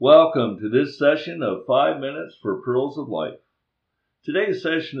Welcome to this session of 5 Minutes for Pearls of Life. Today's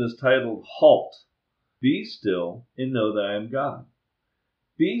session is titled Halt, Be Still and Know That I Am God.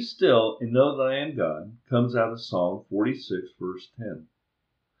 Be still and know that I am God comes out of Psalm 46, verse 10.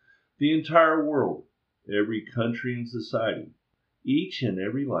 The entire world, every country and society, each and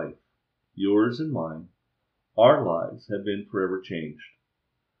every life, yours and mine, our lives have been forever changed.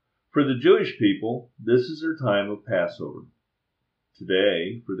 For the Jewish people, this is their time of Passover.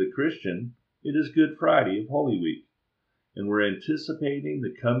 Today, for the Christian, it is Good Friday of Holy Week, and we're anticipating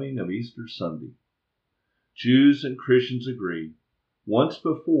the coming of Easter Sunday. Jews and Christians agree, once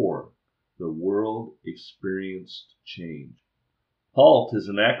before, the world experienced change. HALT is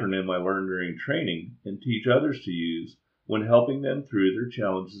an acronym I learned during training and teach others to use when helping them through their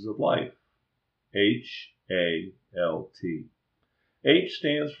challenges of life. HALT. H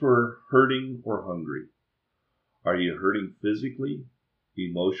stands for hurting or hungry. Are you hurting physically,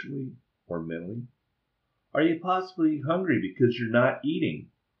 emotionally, or mentally? Are you possibly hungry because you're not eating,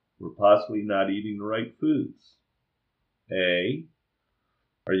 or possibly not eating the right foods? A.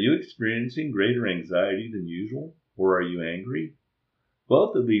 Are you experiencing greater anxiety than usual, or are you angry?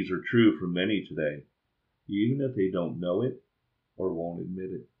 Both of these are true for many today, even if they don't know it or won't admit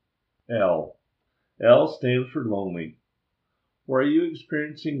it. L. L stands for lonely. Or are you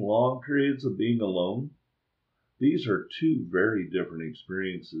experiencing long periods of being alone? These are two very different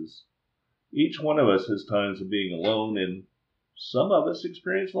experiences. Each one of us has times of being alone, and some of us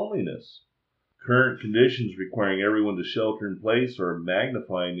experience loneliness. Current conditions requiring everyone to shelter in place are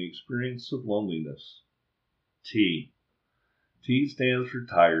magnifying the experience of loneliness. T. T stands for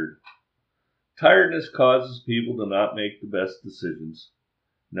tired. Tiredness causes people to not make the best decisions.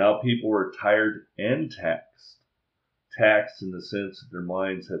 Now people are tired and taxed. Taxed in the sense that their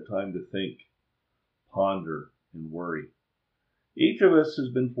minds have time to think, ponder, and worry. Each of us has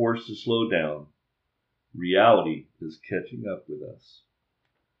been forced to slow down. Reality is catching up with us.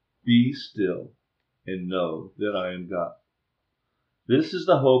 Be still and know that I am God. This is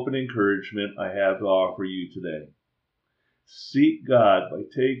the hope and encouragement I have to offer you today. Seek God by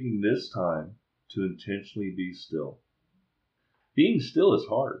taking this time to intentionally be still. Being still is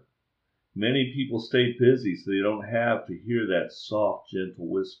hard. Many people stay busy so they don't have to hear that soft, gentle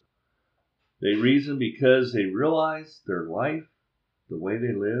whisper. They reason because they realize their life, the way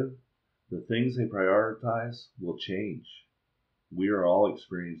they live, the things they prioritize will change. We are all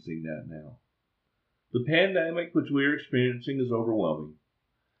experiencing that now. The pandemic which we are experiencing is overwhelming.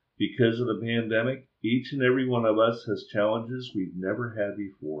 Because of the pandemic, each and every one of us has challenges we've never had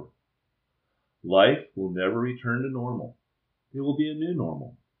before. Life will never return to normal. It will be a new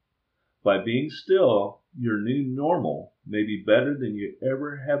normal. By being still, your new normal may be better than you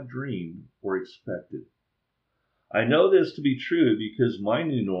ever have dreamed or expected. I know this to be true because my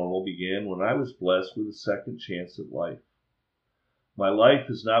new normal began when I was blessed with a second chance at life. My life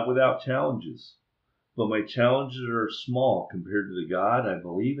is not without challenges, but my challenges are small compared to the God I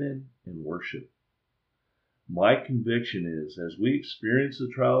believe in and worship. My conviction is, as we experience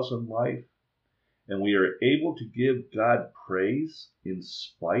the trials of life, and we are able to give God praise in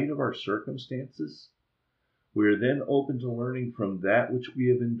spite of our circumstances, we are then open to learning from that which we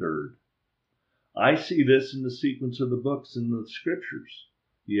have endured. I see this in the sequence of the books in the scriptures.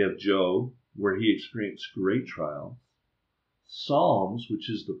 You have Job, where he experienced great trials, Psalms, which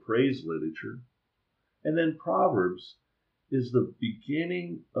is the praise literature, and then Proverbs is the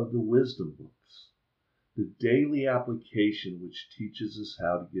beginning of the wisdom books, the daily application which teaches us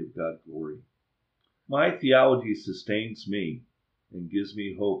how to give God glory. My theology sustains me and gives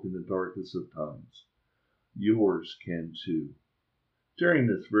me hope in the darkness of times. Yours can too. During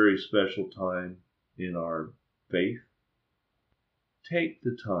this very special time in our faith, take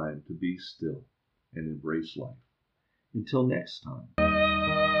the time to be still and embrace life. Until next time.